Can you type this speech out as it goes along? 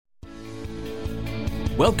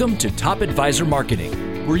Welcome to Top Advisor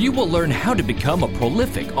Marketing, where you will learn how to become a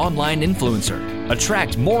prolific online influencer,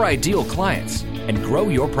 attract more ideal clients, and grow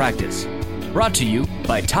your practice. Brought to you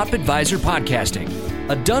by Top Advisor Podcasting,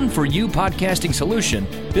 a done-for-you podcasting solution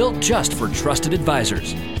built just for trusted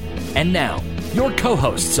advisors. And now, your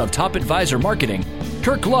co-hosts of Top Advisor Marketing,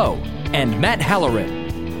 Kirk Lowe and Matt Halloran.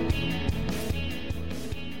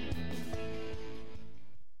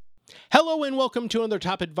 Hello and welcome to another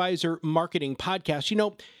Top Advisor Marketing podcast. You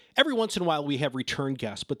know, every once in a while we have return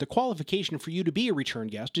guests, but the qualification for you to be a return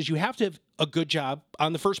guest is you have to have a good job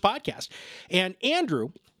on the first podcast. And Andrew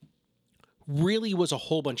really was a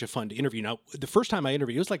whole bunch of fun to interview. Now, the first time I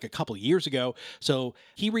interviewed, it was like a couple of years ago. So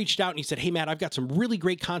he reached out and he said, "Hey, Matt, I've got some really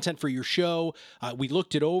great content for your show." We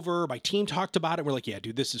looked it over. My team talked about it. We're like, yeah,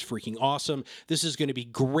 dude, this is freaking awesome. This is going to be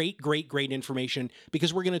great information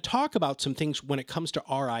because we're going to talk about some things when it comes to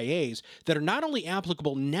RIAs that are not only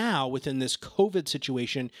applicable now within this COVID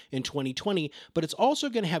situation in 2020, but it's also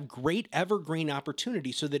going to have great evergreen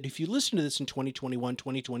opportunity so that if you listen to this in 2021,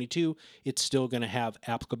 2022, it's still going to have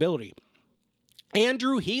applicability.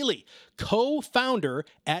 Andrew Healy, co-founder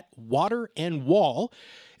at Water and Wall.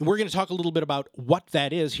 And we're going to talk a little bit about what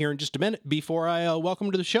that is here in just a minute before I welcome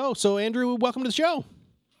him to the show. So, Andrew, welcome to the show.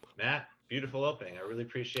 Matt, beautiful opening. I really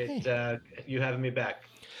appreciate you having me back.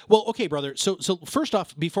 Well, okay, brother. So first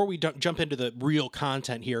off, before we jump into the real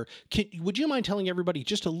content here, would you mind telling everybody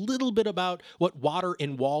just a little bit about what Water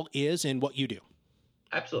and Wall is and what you do?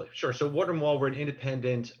 Absolutely. Sure. So Water and Wall, we're an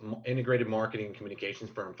independent integrated marketing and communications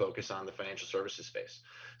firm focused on the financial services space.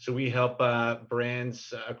 So we help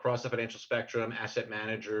brands across the financial spectrum, asset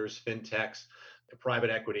managers, fintechs, private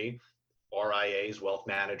equity, RIAs, wealth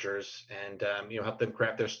managers, and help them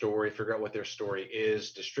craft their story, figure out what their story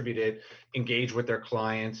is, distribute it, engage with their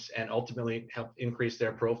clients, and ultimately help increase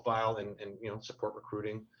their profile and support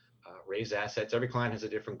recruiting. Raise assets. Every client has a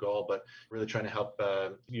different goal, but really trying to help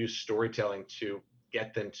use storytelling to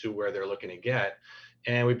get them to where they're looking to get.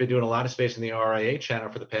 And we've been doing a lot of space in the RIA channel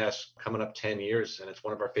for the past coming up 10 years. And it's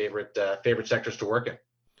one of our favorite sectors to work in.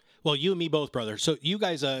 Well, you and me both, brother. So you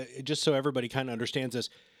guys, just so everybody kind of understands this,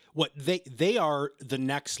 what they are the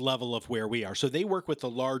next level of where we are. So they work with the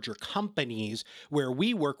larger companies where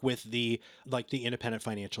we work with the independent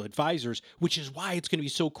financial advisors, which is why it's going to be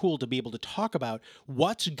so cool to be able to talk about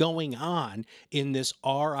what's going on in this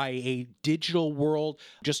RIA digital world,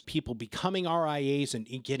 just people becoming RIAs and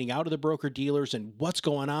getting out of the broker dealers and what's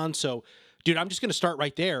going on. So, dude, I'm just going to start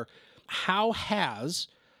right there. How has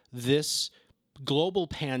this global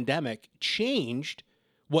pandemic changed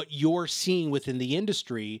what you're seeing within the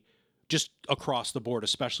industry just across the board,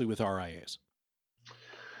 especially with RIAs?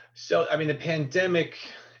 So, I mean, the pandemic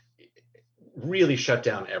really shut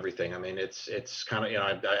down everything. I mean, it's kind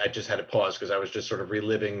of, I just had to pause because I was just sort of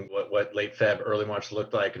reliving what late Feb, early March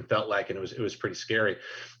looked like and felt like, and it was pretty scary.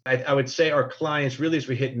 I would say our clients really, as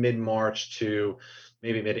we hit mid-March to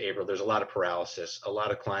maybe mid-April, there's a lot of paralysis. A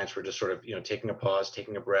lot of clients were just sort of, taking a pause,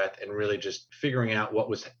 taking a breath, and really just figuring out what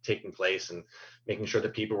was taking place and making sure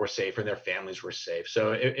that people were safe and their families were safe.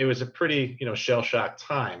 So it was a pretty, shell-shocked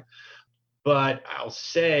time. But I'll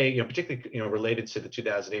say, particularly, related to the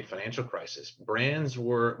 2008 financial crisis, brands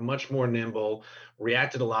were much more nimble,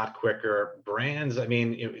 reacted a lot quicker. Brands, I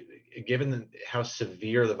mean, given how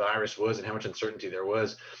severe the virus was and how much uncertainty there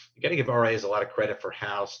was, you got to give RIAs a lot of credit for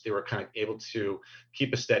how they were kind of able to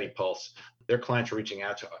keep a steady pulse. Their clients were reaching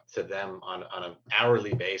out to them on an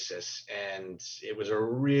hourly basis, and it was a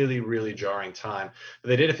really, really jarring time. But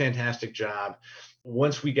they did a fantastic job.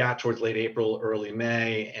 Once we got towards late April, early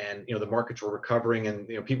May, and the markets were recovering, and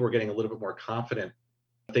people were getting a little bit more confident,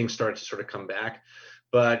 things started to sort of come back.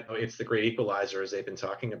 But it's the great equalizer, as they've been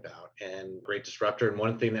talking about, and great disruptor. And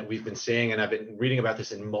one thing that we've been seeing, and I've been reading about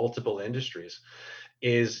this in multiple industries,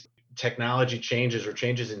 is technology changes or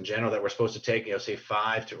changes in general that were supposed to take, say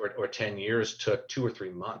 5 or 10 years took 2 or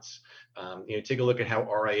 3 months. Take a look at how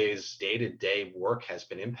RIA's day-to-day work has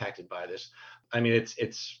been impacted by this. I mean,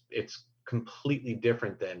 it's completely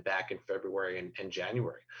different than back in February and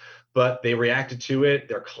January, but they reacted to it.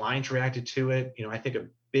 Their clients reacted to it. I think a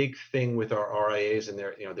big thing with our RIAs and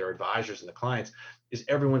their advisors and the clients is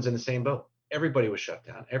everyone's in the same boat. Everybody was shut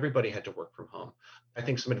down. Everybody had to work from home. I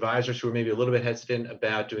think some advisors who were maybe a little bit hesitant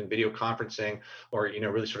about doing video conferencing or,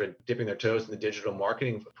 really sort of dipping their toes in the digital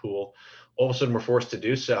marketing pool, all of a sudden were forced to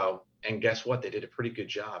do so. And guess what? They did a pretty good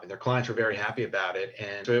job, and their clients were very happy about it.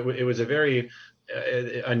 And so it was a very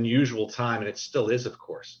unusual time, and it still is, of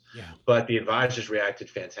course. Yeah. But the advisors reacted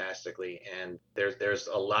fantastically, and there's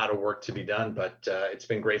a lot of work to be done. But it's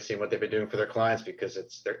been great seeing what they've been doing for their clients, because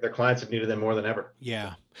it's their clients have needed them more than ever.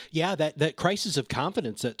 Yeah. Yeah, that crisis of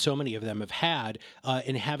confidence that so many of them have had,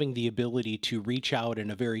 in having the ability to reach out in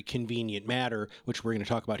a very convenient manner, which we're going to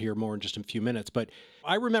talk about here more in just a few minutes. But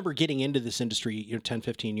I remember getting into this industry, 10,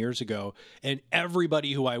 15 years ago, and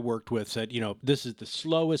everybody who I worked with said, this is the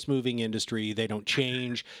slowest moving industry. They don't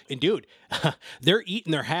change. And dude, they're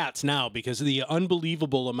eating their hats now because of the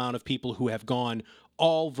unbelievable amount of people who have gone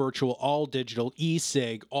all virtual, all digital,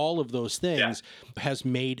 e-sig, all of those things has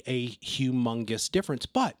made a humongous difference.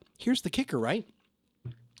 But here's the kicker, right?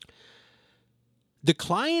 The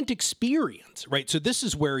client experience, right? So this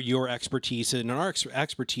is where your expertise and our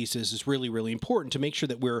expertise is really, really important to make sure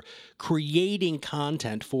that we're creating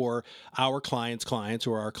content for our clients' clients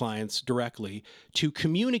or our clients directly to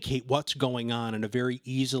communicate what's going on in a very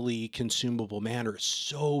easily consumable manner.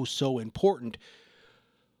 So important.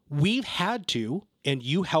 We've had to, and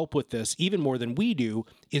you help with this even more than we do,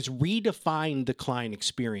 is redefine the client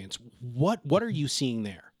experience. What are you seeing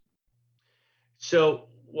there? So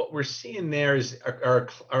what we're seeing there is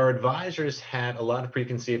our advisors had a lot of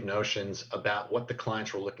preconceived notions about what the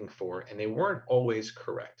clients were looking for, and they weren't always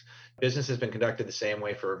correct. Business has been conducted the same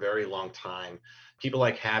way for a very long time. People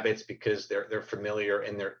like habits because they're familiar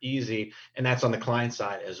and they're easy, and that's on the client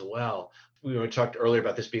side as well. We talked earlier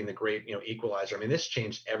about this being the great, equalizer. I mean, this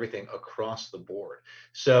changed everything across the board.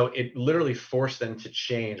 So it literally forced them to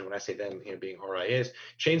change. When I say them, being RIAs,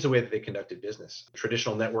 change the way that they conducted business.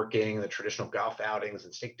 Traditional networking, the traditional golf outings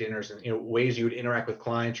and steak dinners, and ways you would interact with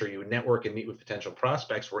clients or you would network and meet with potential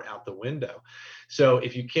prospects were out the window. So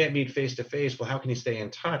if you can't meet face to face, well, how can you stay in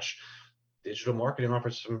touch? Digital marketing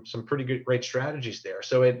offers some pretty great strategies there.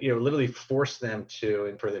 So it literally forced them to,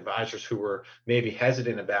 and for the advisors who were maybe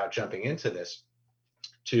hesitant about jumping into this,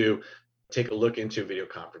 to take a look into video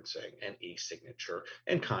conferencing and e-signature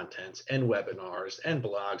and contents and webinars and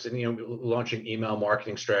blogs and launching email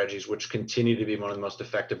marketing strategies, which continue to be one of the most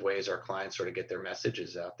effective ways our clients sort of get their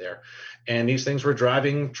messages out there. And these things were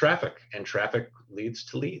driving traffic, and traffic leads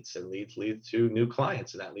to leads, and leads lead to new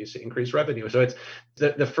clients, and that leads to increased revenue. So it's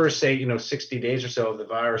the first, say, 60 days or so of the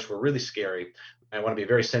virus were really scary. I want to be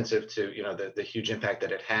very sensitive to the huge impact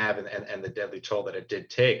that it had and the deadly toll that it did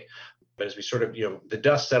take. But as we sort of, the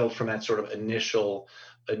dust settled from that sort of initial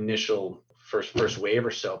first wave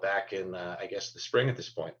or so back in, I guess, the spring at this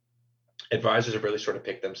point, advisors have really sort of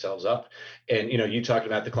picked themselves up. And, you talked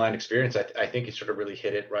about the client experience. I think you sort of really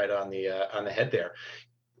hit it right on the head there.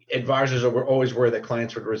 Advisors were always worried that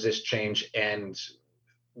clients would resist change, and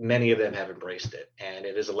many of them have embraced it. And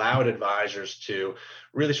it has allowed advisors to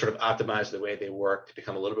really sort of optimize the way they work to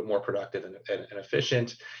become a little bit more productive and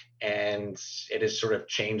efficient. And it has sort of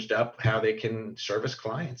changed up how they can service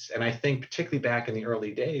clients. And I think particularly back in the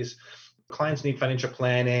early days, clients need financial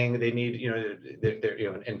planning. They need,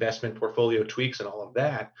 their investment portfolio tweaks and all of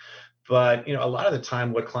that. But a lot of the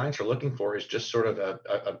time, what clients are looking for is just sort of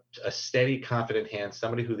a steady, confident hand,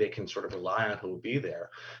 somebody who they can sort of rely on, who will be there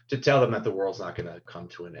to tell them that the world's not going to come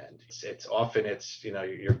to an end. It's often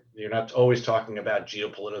you're not always talking about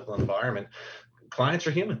geopolitical environment. Clients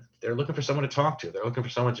are human. They're looking for someone to talk to. They're looking for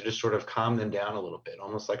someone to just sort of calm them down a little bit,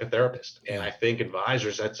 almost like a therapist. And I think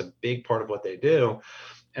advisors, that's a big part of what they do.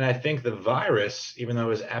 And I think the virus, even though it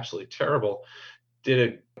was absolutely terrible,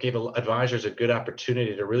 gave advisors a good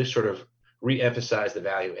opportunity to really sort of re-emphasize the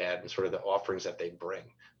value add and sort of the offerings that they bring.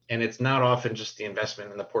 And it's not often just the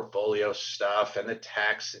investment in the portfolio stuff and the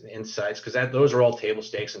tax and insights, because those are all table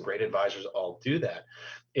stakes, and great advisors all do that.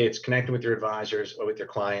 It's connecting with your advisors or with your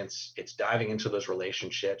clients. It's diving into those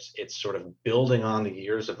relationships. It's sort of building on the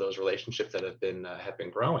years of those relationships that have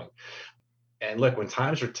been growing. And look, when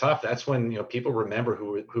times are tough, that's when people remember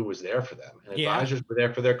who was there for them, and advisors were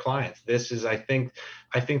there for their clients. This is, I think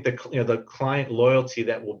the client loyalty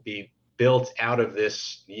that will be built out of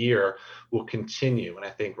this year will continue. And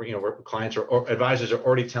I think advisors are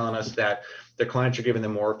already telling us that their clients are giving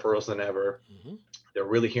them more referrals than ever. Mm-hmm. They're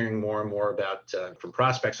really hearing more and more about from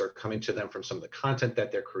prospects are coming to them from some of the content that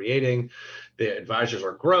they're creating. The advisors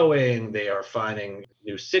are growing. They are finding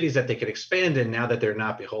new cities that they can expand in now that they're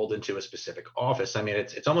not beholden to a specific office. I mean,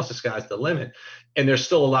 it's almost the sky's the limit. And there's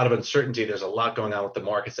still a lot of uncertainty. There's a lot going on with the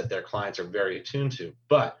markets that their clients are very attuned to.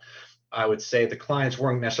 But I would say the clients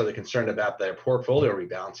weren't necessarily concerned about their portfolio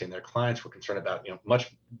rebalancing. Their clients were concerned about much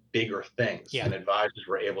bigger things. Yeah. And advisors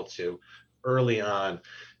were able to early on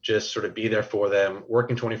just sort of be there for them,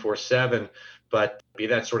 working 24/7, but be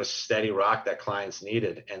that sort of steady rock that clients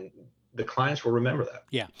needed. And the clients will remember that.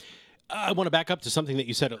 Yeah. I want to back up to something that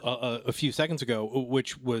you said a few seconds ago,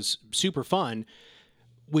 which was super fun,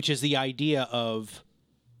 which is the idea of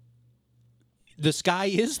the sky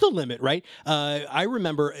is the limit, right? I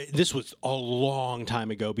remember this was a long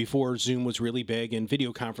time ago, before Zoom was really big and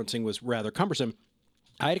video conferencing was rather cumbersome.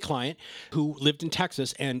 I had a client who lived in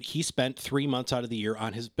Texas, and he spent 3 months out of the year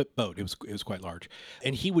on his boat. It was quite large.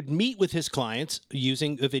 And he would meet with his clients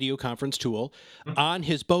using a video conference tool on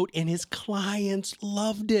his boat, and his clients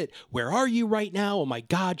loved it. Where are you right now? Oh my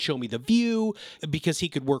God, show me the view. Because he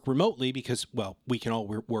could work remotely, because, well, we can all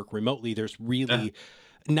work remotely. There's really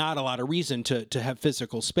not a lot of reason to have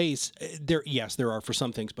physical space. There are for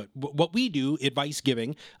some things, but what we do, advice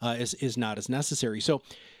giving, is not as necessary. So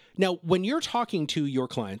now, when you're talking to your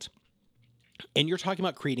clients and you're talking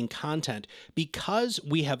about creating content, because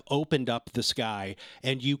we have opened up the sky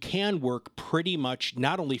and you can work pretty much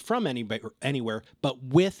not only from anywhere, but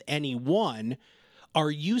with anyone,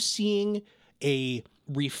 are you seeing a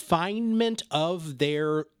refinement of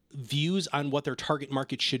their views on what their target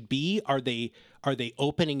market should be? Are they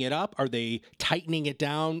opening it up? Are they tightening it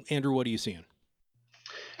down? Andrew, what are you seeing?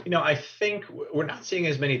 I think we're not seeing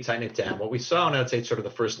as many tighten it down. What we saw in, I would say, sort of the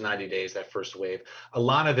first 90 days, that first wave, a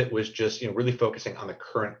lot of it was just, really focusing on the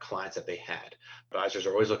current clients that they had. Advisors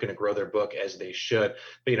are always looking to grow their book, as they should.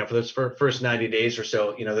 But, for those first 90 days or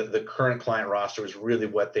so, the current client roster was really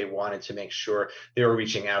what they wanted to make sure they were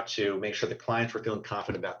reaching out to, make sure the clients were feeling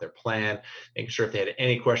confident about their plan, making sure if they had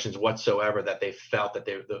any questions whatsoever, that they felt that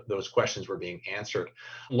those questions were being answered.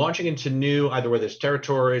 Launching into new, either whether it's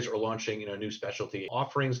territories or launching, new specialty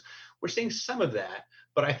offerings, we're seeing some of that.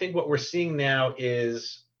 But I think what we're seeing now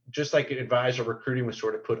is, just like advisor recruiting was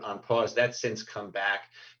sort of put on pause, that's since come back.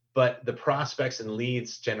 But the prospects and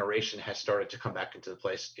leads generation has started to come back into the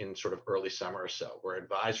place in sort of early summer or so, where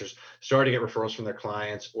advisors started to get referrals from their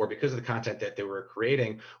clients, or because of the content that they were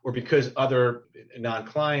creating, or because other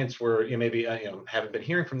non-clients were maybe haven't been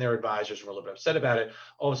hearing from their advisors and were a little bit upset about it.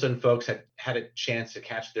 All of a sudden, folks had a chance to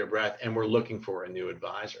catch their breath and were looking for a new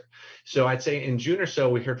advisor. So I'd say in June or so,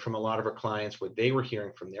 we heard from a lot of our clients what they were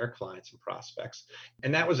hearing from their clients and prospects,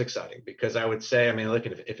 and that was exciting, because I would say, look,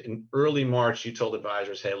 if in early March you told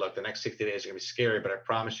advisors, hey, look, the next 60 days are going to be scary, but I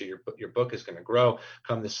promise you your book is going to grow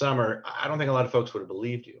come the summer, I don't think a lot of folks would have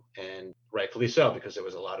believed you, and rightfully so, because there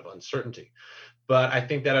was a lot of uncertainty. But I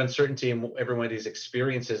think that uncertainty and every one of these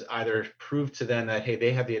experiences either proved to them that, hey,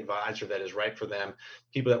 they have the advisor that is right for them,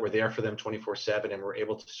 people that were there for them 24/7 and were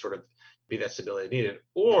able to sort of be that stability needed,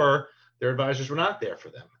 or their advisors were not there for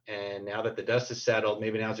them. And now that the dust has settled,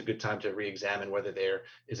 maybe now is a good time to re-examine whether there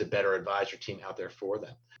is a better advisor team out there for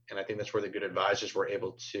them. And I think that's where the good advisors were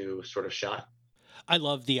able to sort of shine. I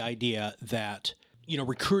love the idea that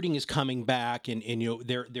recruiting is coming back, and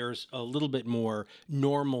there's a little bit more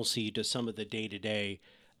normalcy to some of the day-to-day.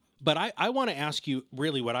 But I want to ask you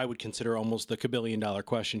really what I would consider almost the $1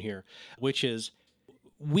 question here, which is,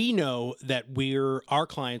 we know that our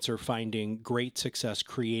clients are finding great success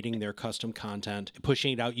creating their custom content,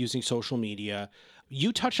 pushing it out using social media.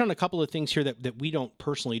 You touched on a couple of things here that we don't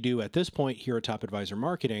personally do at this point here at Top Advisor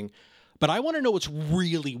Marketing, but I want to know what's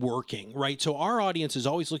really working, right? So our audience is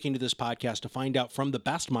always looking to this podcast to find out from the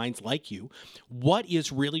best minds like you, what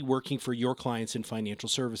is really working for your clients in financial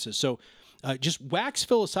services. So just wax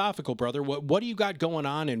philosophical, brother. What do you got going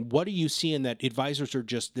on, and what are you seeing that advisors are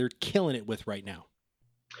they're killing it with right now?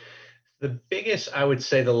 The biggest, I would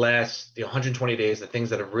say, the last 120 days, the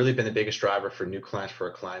things that have really been the biggest driver for new clients for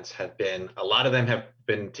our clients have been, a lot of them have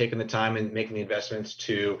been taking the time and making the investments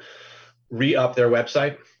to re-up their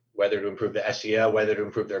website, whether to improve the SEO, whether to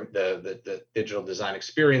improve the digital design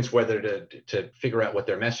experience, whether to figure out what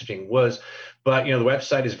their messaging was. But the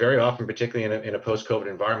website is very often, particularly in a post-COVID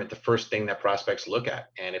environment, the first thing that prospects look at.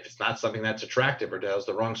 And if it's not something that's attractive or tells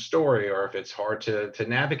the wrong story, or if it's hard to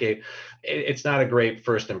navigate, it's not a great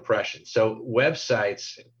first impression. So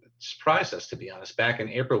websites surprised us, to be honest. Back in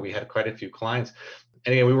April, we had quite a few clients.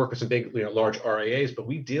 And again, we work with some big, large RIAs, but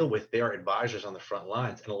we deal with their advisors on the front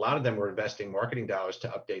lines. And a lot of them were investing marketing dollars to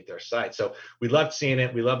update their site. So we loved seeing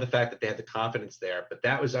it. We love the fact that they had the confidence there. But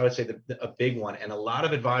that was, I would say, a big one. And a lot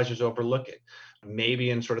of advisors overlook it. Maybe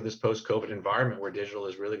in sort of this post-COVID environment where digital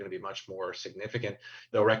is really going to be much more significant,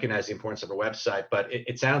 they'll recognize the importance of a website. But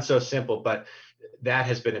it sounds so simple, but that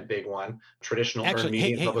has been a big one. Traditional earned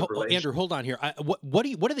media and public relations. Andrew, hold on here. What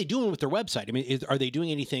are they doing with their website? Are they doing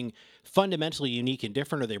anything fundamentally unique and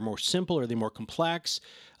different? Are they more simple? Are they more complex?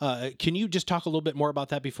 Can you just talk a little bit more about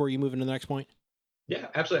that before you move into the next point? Yeah,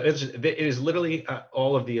 absolutely. It is literally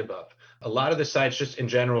all of the above. A lot of the sites, just in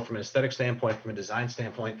general, from an aesthetic standpoint, from a design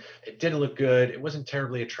standpoint, it didn't look good. It wasn't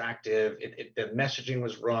terribly attractive. The messaging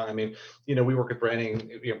was wrong. I mean, we work with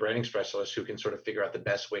branding specialists who can sort of figure out the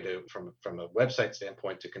best way to, from a website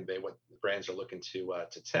standpoint, to convey what the brands are looking to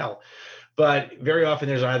tell. But very often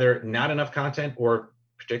there's either not enough content, or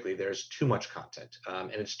particularly there's too much content,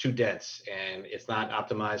 and it's too dense, and it's not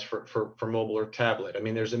optimized for mobile or tablet. I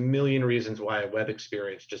mean, there's a million reasons why a web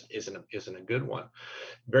experience just isn't a good one.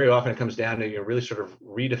 Very often it comes down to really sort of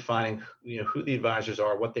redefining who the advisors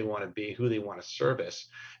are, what they want to be, who they want to service,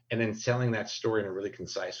 and then telling that story in a really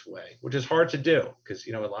concise way, which is hard to do because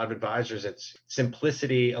a lot of advisors, it's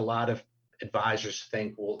simplicity. A lot of advisors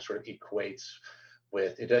think will sort of equates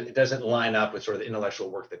with it doesn't line up with sort of the intellectual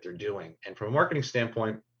work that they're doing. And from a marketing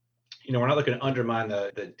standpoint, we're not looking to undermine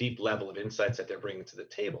the deep level of insights that they're bringing to the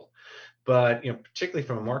table. But particularly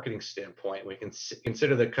from a marketing standpoint, we can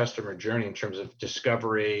consider the customer journey in terms of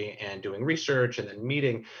discovery and doing research and then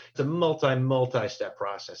meeting. It's a multi-step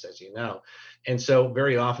process, as you know. And so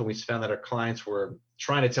very often we found that our clients were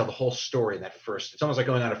trying to tell the whole story in that first. It's almost like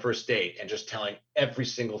going on a first date and just telling every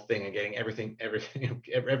single thing and getting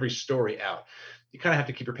every story out. You kind of have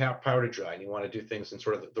to keep your powder dry, and you want to do things in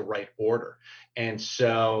sort of the right order. And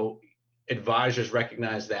so advisors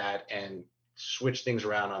recognize that and switch things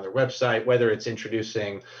around on their website, whether it's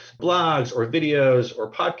introducing blogs or videos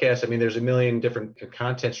or podcasts. I mean, there's a million different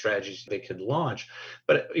content strategies they could launch,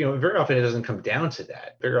 but very often it doesn't come down to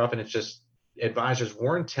that. Very often it's just advisors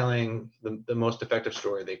weren't telling the most effective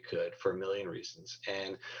story they could for a million reasons,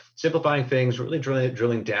 and simplifying things, really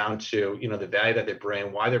drilling down to the value that they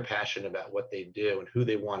bring, why they're passionate about what they do, and who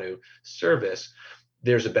they want to service.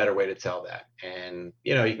 There's a better way to tell that. And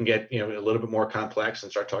you can get a little bit more complex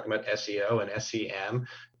and start talking about SEO and SEM,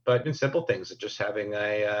 but in simple things, just having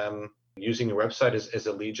using your website as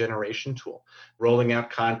a lead generation tool, rolling out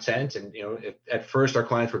content. And at first our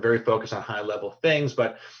clients were very focused on high level things,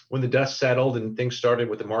 but when the dust settled and things started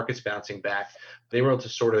with the markets bouncing back, they were able to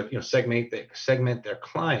sort of segment their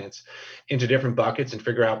clients into different buckets and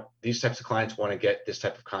figure out these types of clients want to get this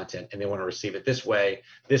type of content and they want to receive it this way,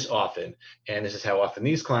 this often, and this is how often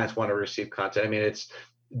these clients want to receive content. I mean, it's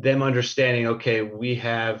them understanding, okay, we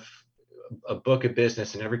have a book of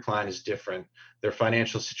business and every client is different. Their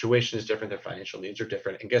financial situation is different. Their financial needs are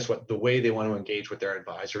different. And guess what? The way they want to engage with their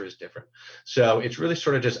advisor is different. So it's really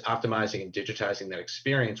sort of just optimizing and digitizing that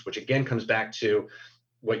experience, which again comes back to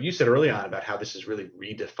what you said early on about how this is really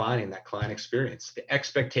redefining that client experience. The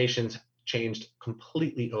expectations changed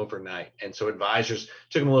completely overnight. And so advisors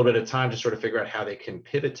took them a little bit of time to sort of figure out how they can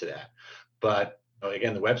pivot to that. But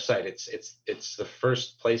again, the website, it's the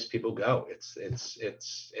first place people go.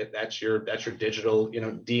 That's your digital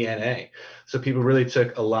DNA. So people really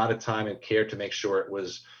took a lot of time and care to make sure it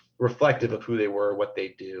was reflective of who they were, what they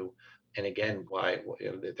do, and again, why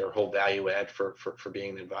their whole value add for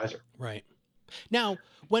being an advisor. Right. Now,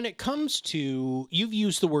 when it comes to, you've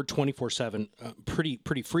used the word 24/7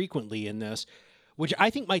 pretty frequently in this, which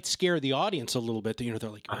I think might scare the audience a little bit. They're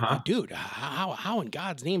like, dude, how in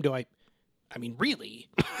God's name do I mean, really,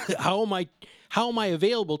 how am I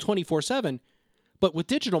available 24/7? But with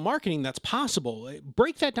digital marketing, that's possible.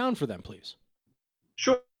 Break that down for them, please.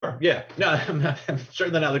 Sure. Yeah. No, I'm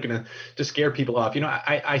certainly not looking to scare people off.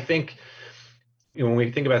 I think, when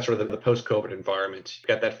we think about sort of the post-COVID environment, you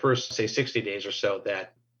got that first, say, 60 days or so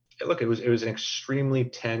that, look, it was an extremely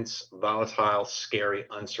tense, volatile, scary,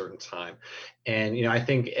 uncertain time. And, I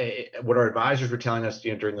think what our advisors were telling us,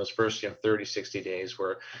 during those first, 30, 60 days,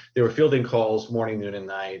 where they were fielding calls morning, noon, and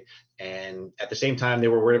night. And at the same time, they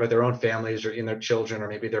were worried about their own families or their children or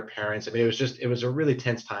maybe their parents. I mean, it was a really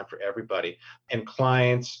tense time for everybody. And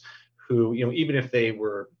clients who, even if they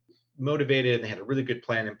were motivated and they had a really good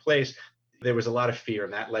plan in place, there was a lot of fear,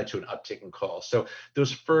 and that led to an uptick in calls. So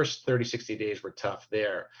those first 30, 60 days were tough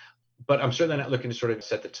there. But I'm certainly not looking to sort of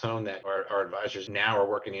set the tone that our advisors now are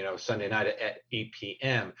working, Sunday night at 8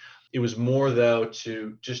 p.m. It was more, though,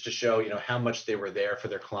 to show, how much they were there for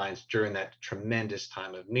their clients during that tremendous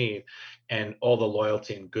time of need and all the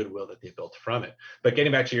loyalty and goodwill that they built from it. But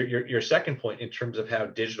getting back to your second point in terms of how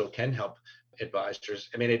digital can help advisors,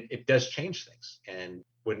 I mean, it does change things. And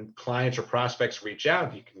when clients or prospects reach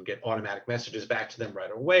out, you can get automatic messages back to them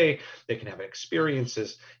right away. They can have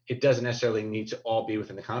experiences. It doesn't necessarily need to all be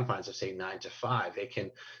within the confines of, say, 9 to 5. They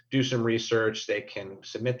can do some research. They can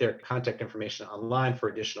submit their contact information online for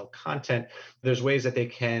additional content. There's ways that they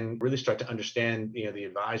can really start to understand, the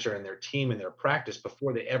advisor and their team and their practice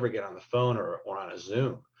before they ever get on the phone or on a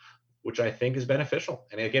Zoom. which I think is beneficial.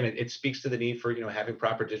 And again, it speaks to the need for, having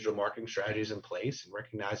proper digital marketing strategies in place and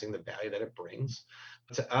recognizing the value that it brings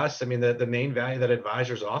to us. I mean, the main value that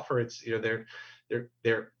advisors offer, it's,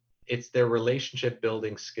 it's their relationship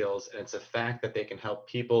building skills. And it's the fact that they can help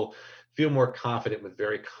people feel more confident with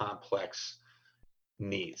very complex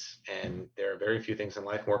needs. And there are very few things in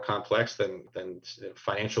life more complex than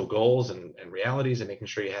financial goals and realities, and making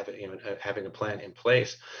sure you have having a plan in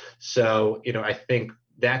place. So, I think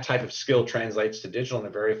that type of skill translates to digital in a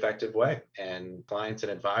very effective way. And clients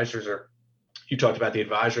and advisors you talked about the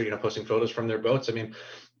advisor, posting photos from their boats. I mean,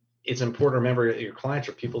 it's important to remember that your clients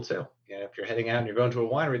are people too. If you're heading out and you're going to a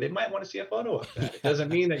winery, they might want to see a photo of that. It doesn't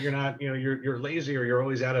mean that you're not, you're lazy or you're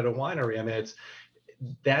always out at a winery. I mean,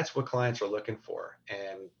 that's what clients are looking for.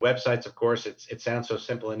 And websites, of course, it sounds so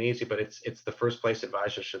simple and easy, but it's the first place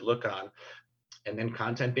advisors should look on. And then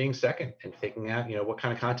content being second, and thinking out, what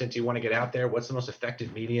kind of content do you want to get out there? What's the most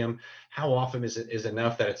effective medium? How often is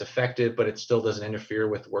enough that it's effective, but it still doesn't interfere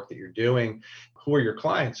with the work that you're doing? Who are your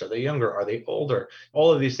clients? Are they younger? Are they older?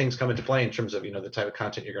 All of these things come into play in terms of, the type of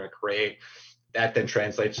content you're going to create. That then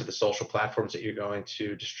translates to the social platforms that you're going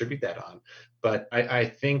to distribute that on. But I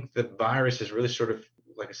think the virus has really sort of,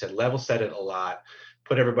 like I said, level set it a lot,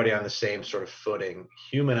 put everybody on the same sort of footing,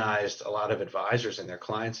 humanized a lot of advisors and their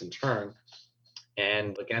clients in turn.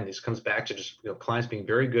 And again, this comes back to just clients being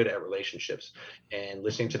very good at relationships and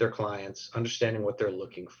listening to their clients, understanding what they're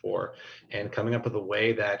looking for, and coming up with a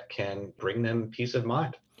way that can bring them peace of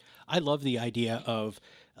mind. I love the idea of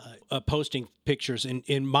posting pictures.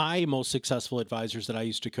 In my most successful advisors that I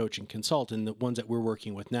used to coach and consult, and the ones that we're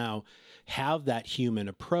working with now, have that human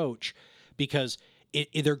approach, because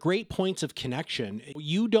they're great points of connection.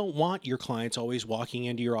 You don't want your clients always walking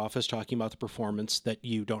into your office talking about the performance that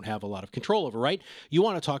you don't have a lot of control over, right? You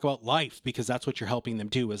want to talk about life, because that's what you're helping them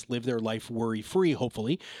do, is live their life worry-free,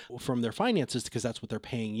 hopefully, from their finances, because that's what they're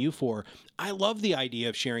paying you for. I love the idea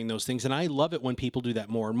of sharing those things, and I love it when people do that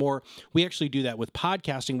more and more. We actually do that with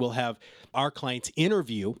podcasting. We'll have our clients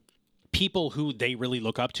interview people who they really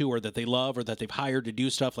look up to, or that they love, or that they've hired to do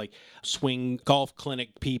stuff like swing golf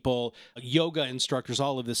clinic people, yoga instructors,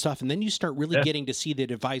 all of this stuff. And then you start really getting to see the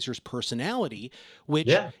advisor's personality,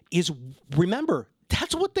 which is, remember,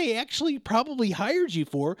 that's what they actually probably hired you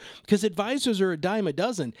for, because advisors are a dime a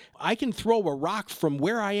dozen. I can throw a rock from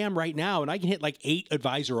where I am right now and I can hit like 8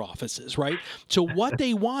 advisor offices, right? So what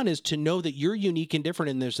they want is to know that you're unique and different,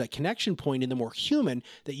 and there's that connection point, and the more human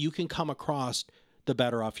that you can come across, the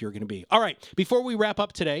better off you're going to be. All right, before we wrap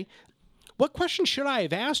up today, what question should I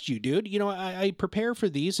have asked you, dude? I prepare for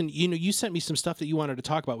these, and you sent me some stuff that you wanted to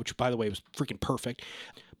talk about, which, by the way, was freaking perfect.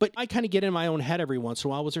 But I kind of get in my own head every once in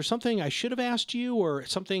a while. Was there something I should have asked you, or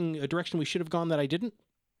a direction we should have gone that I didn't?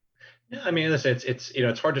 Yeah, I mean, listen,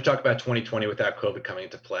 it's hard to talk about 2020 without COVID coming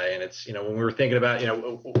into play. And it's, when we were thinking about,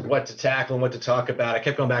 what to tackle and what to talk about, I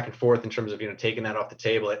kept going back and forth in terms of, taking that off the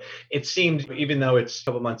table. It seemed, even though it's a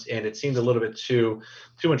couple months in, it seemed a little bit too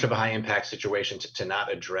much of a high impact situation to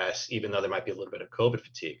not address, even though there might be a little bit of COVID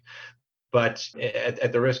fatigue. But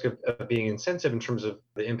at the risk of being insensitive in terms of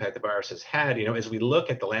the impact the virus has had, as we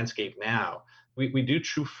look at the landscape now, we do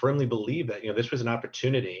firmly believe that, this was an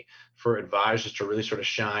opportunity for advisors to really sort of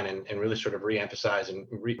shine and really sort of reemphasize and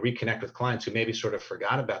reconnect with clients who maybe sort of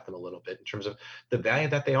forgot about them a little bit in terms of the value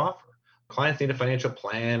that they offer. Clients need a financial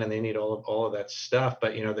plan, and they need all of that stuff,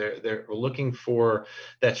 but they're looking for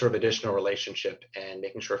that sort of additional relationship and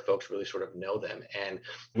making sure folks really sort of know them. And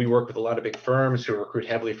we work with a lot of big firms who recruit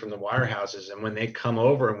heavily from the wirehouses, and when they come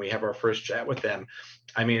over and we have our first chat with them,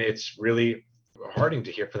 I mean, it's really heartening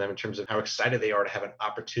to hear from them in terms of how excited they are to have an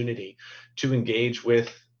opportunity to engage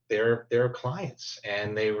with their clients.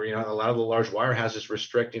 And they were, a lot of the large wirehouses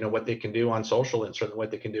restrict, what they can do on social and certainly what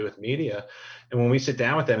they can do with media. And when we sit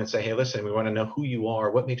down with them and say, hey, listen, we want to know who you are,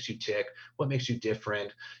 what makes you tick, what makes you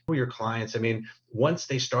different, who are your clients? I mean, once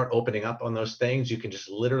they start opening up on those things, you can just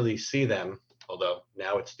literally see them. Although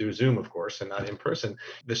now it's through Zoom, of course, and not in person.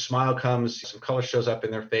 The smile comes, some color shows up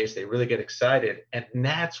in their face. They really get excited. And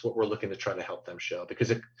that's what we're looking to try to help them show.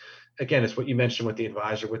 Because, again, it's what you mentioned with the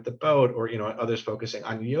advisor with the boat, or, others focusing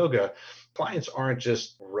on yoga. Clients aren't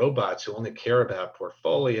just robots who only care about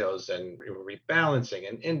portfolios and rebalancing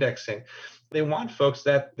and indexing. They want folks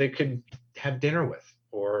that they could have dinner with,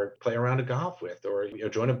 or play around a golf with, or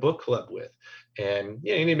join a book club with. And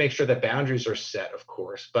you need to make sure that boundaries are set, of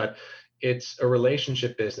course. But it's a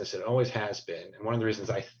relationship business. It always has been. And one of the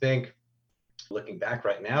reasons I think, looking back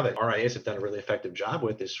right now, that RIAs have done a really effective job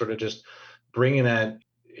with is sort of just bringing that,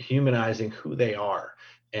 humanizing who they are.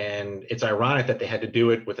 And it's ironic that they had to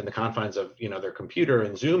do it within the confines of, their computer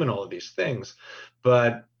and Zoom and all of these things,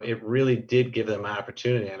 but it really did give them an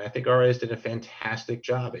opportunity. And I think RIAs did a fantastic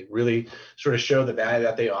job. It really sort of showed the value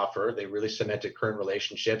that they offer. They really cemented current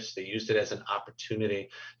relationships. They used it as an opportunity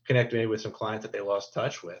to connect maybe with some clients that they lost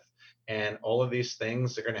touch with. And all of these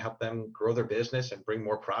things are going to help them grow their business and bring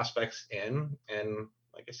more prospects in. And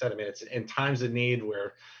like I said, I mean, it's in times of need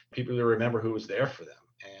where people will remember who was there for them.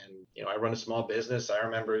 And, I run a small business. I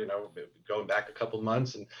remember, going back a couple of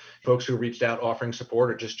months and folks who reached out offering support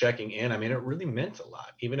or just checking in. I mean, it really meant a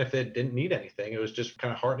lot. Even if it didn't need anything, it was just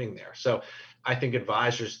kind of heartening there. So I think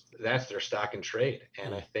advisors, that's their stock and trade.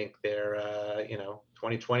 And I think they're,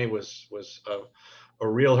 2020 was a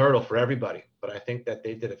real hurdle for everybody. But I think that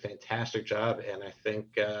they did a fantastic job. And I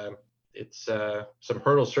think it's some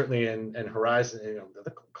hurdles certainly in horizon,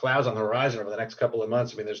 the clouds on the horizon over the next couple of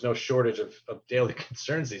months. I mean, there's no shortage of daily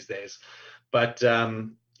concerns these days, but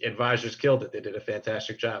advisors killed it. They did a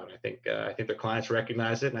fantastic job. And I think their clients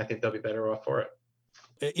recognize it, and I think they'll be better off for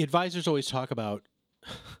it. Advisors always talk about,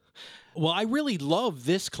 well, I really love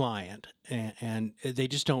this client, and they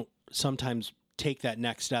just don't sometimes take that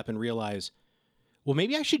next step and realize, well,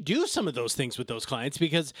 maybe I should do some of those things with those clients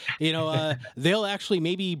because, they'll actually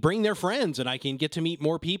maybe bring their friends and I can get to meet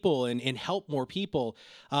more people and help more people.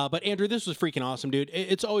 But Andrew, this was freaking awesome, dude.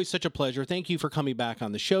 It's always such a pleasure. Thank you for coming back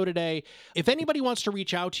on the show today. If anybody wants to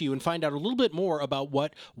reach out to you and find out a little bit more about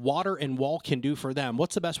what Water and Wall can do for them,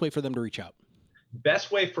 what's the best way for them to reach out?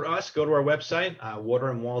 Best way for us, go to our website,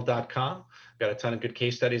 waterandwall.com. We've got a ton of good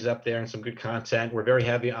case studies up there and some good content. We're very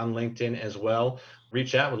heavy on LinkedIn as well.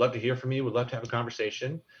 Reach out. We'd love to hear from you. We'd love to have a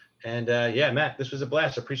conversation. And Matt, this was a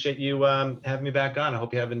blast. Appreciate you having me back on. I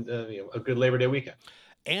hope you're having a good Labor Day weekend.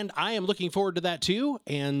 And I am looking forward to that too.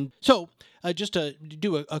 And so just to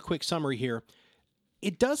do a quick summary here,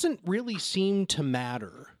 it doesn't really seem to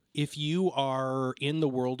matter if you are in the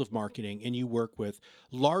world of marketing and you work with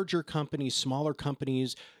larger companies, smaller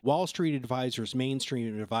companies, Wall Street advisors,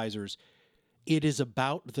 mainstream advisors. It is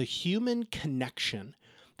about the human connection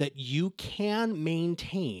that you can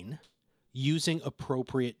maintain using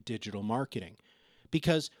appropriate digital marketing,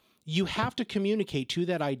 because you have to communicate to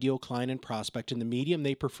that ideal client and prospect in the medium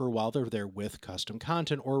they prefer while they're there with custom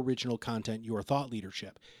content or original content, your thought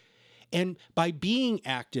leadership. And by being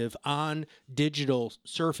active on digital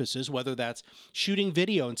surfaces, whether that's shooting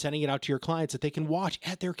video and sending it out to your clients that they can watch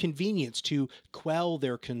at their convenience to quell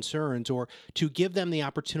their concerns or to give them the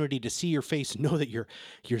opportunity to see your face and know that you're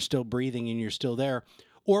still breathing and you're still there,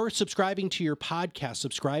 or subscribing to your podcast,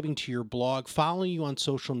 subscribing to your blog, following you on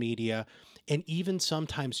social media, and even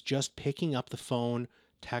sometimes just picking up the phone,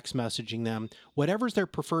 text messaging them, whatever's their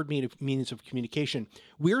preferred means of communication.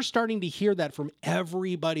 We're starting to hear that from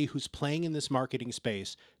everybody who's playing in this marketing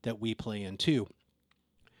space that we play in too.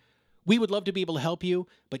 We would love to be able to help you,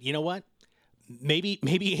 but you know what? Maybe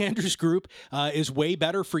Andrew's group is way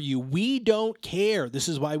better for you. We don't care. This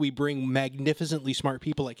is why we bring magnificently smart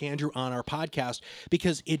people like Andrew on our podcast,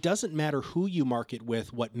 because it doesn't matter who you market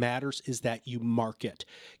with. What matters is that you market.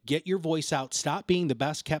 Get your voice out. Stop being the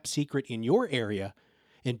best kept secret in your area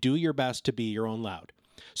and do your best to be your own loud.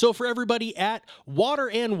 So for everybody at Water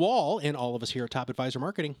and Wall and all of us here at Top Advisor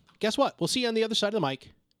Marketing, guess what? We'll see you on the other side of the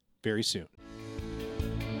mic very soon.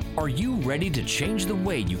 Are you ready to change the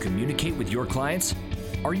way you communicate with your clients?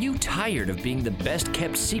 Are you tired of being the best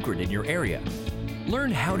kept secret in your area?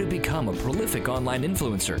 Learn how to become a prolific online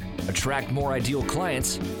influencer, attract more ideal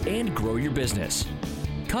clients, and grow your business.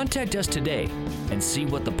 Contact us today and see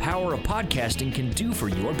what the power of podcasting can do for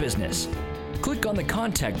your business. Click on the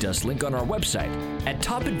Contact Us link on our website at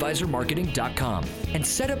topadvisormarketing.com and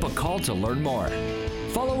set up a call to learn more.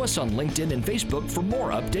 Follow us on LinkedIn and Facebook for more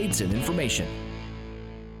updates and information.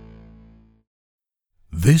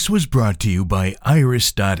 This was brought to you by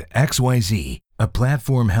Iris.xyz, a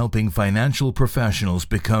platform helping financial professionals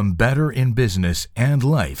become better in business and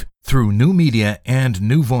life through new media and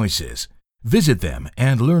new voices. Visit them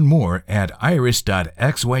and learn more at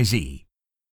Iris.xyz.